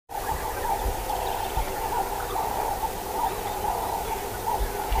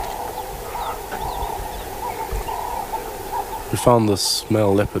We found this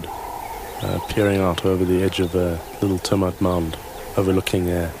male leopard peering out over the edge of a little termite mound overlooking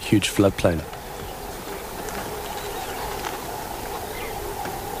a huge floodplain.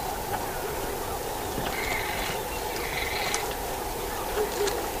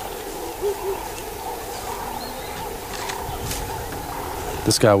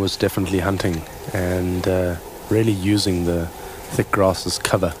 This guy was definitely hunting and really using the thick grass as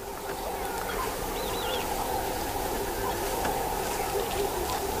cover.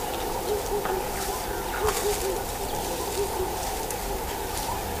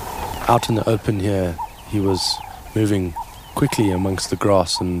 Out in the open here, he was moving quickly amongst the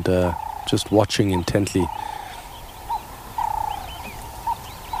grass and just watching intently.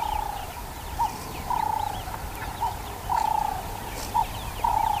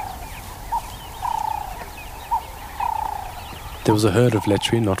 There was a herd of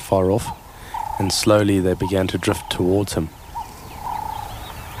Lechwe not far off, and slowly they began to drift towards him.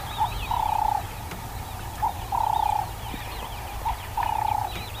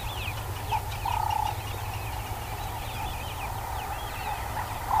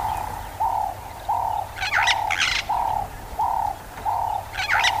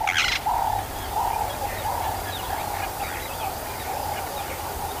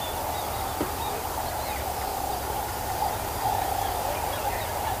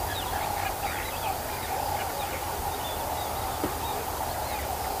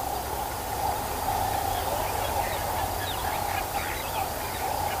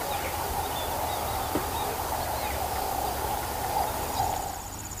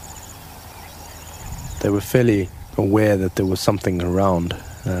 They were fairly aware that there was something around.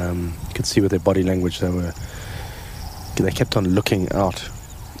 You could see with their body language they kept on looking out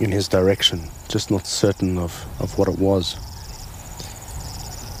in his direction, just not certain of what it was.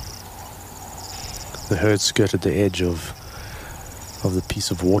 The herd skirted the edge of the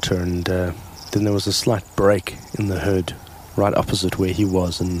piece of water, and then there was a slight break in the herd right opposite where he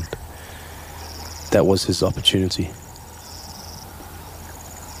was, and that was his opportunity.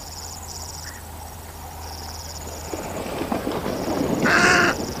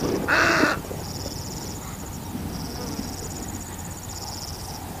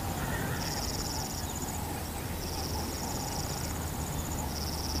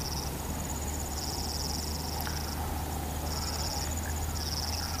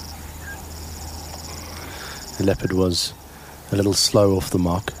 The leopard was a little slow off the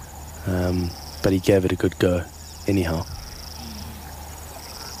mark, but he gave it a good go anyhow.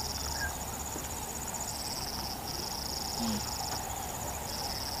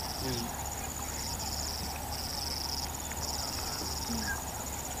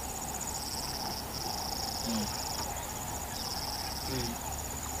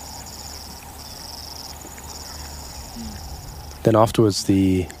 Then afterwards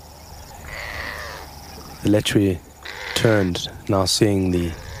the Lechwe turned, now seeing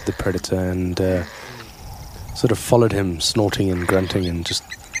the predator, and sort of followed him, snorting and grunting and just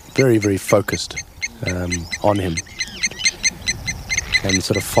very, very focused on him, and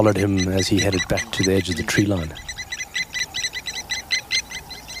sort of followed him as he headed back to the edge of the tree line.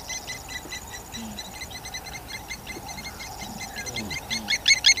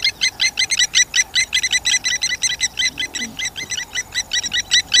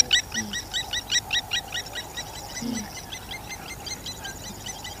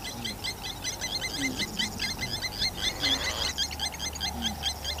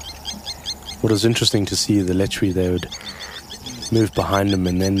 What was interesting to see, the Lechwe, they would move behind him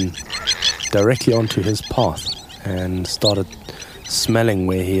and then directly onto his path and started smelling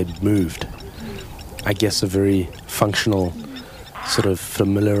where he had moved. I guess a very functional sort of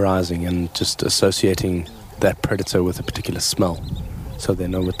familiarizing and just associating that predator with a particular smell so they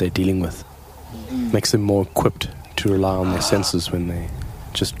know what they're dealing with. Makes them more equipped to rely on their senses when they're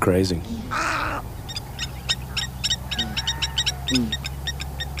just grazing.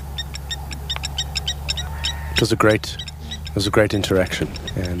 It was a great interaction,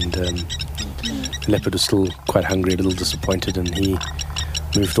 and the leopard was still quite hungry, a little disappointed, and he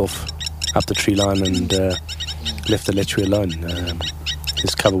moved off up the tree line and left the Lechwe alone.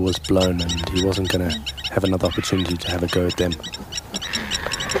 His cover was blown, and he wasn't going to have another opportunity to have a go at them.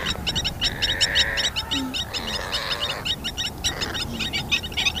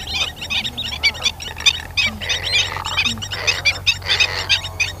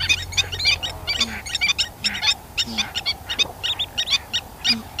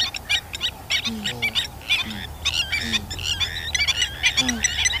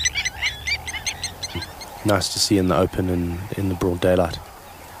 Nice to see in the open and in the broad daylight.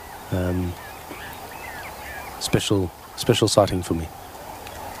 Special special sighting for me.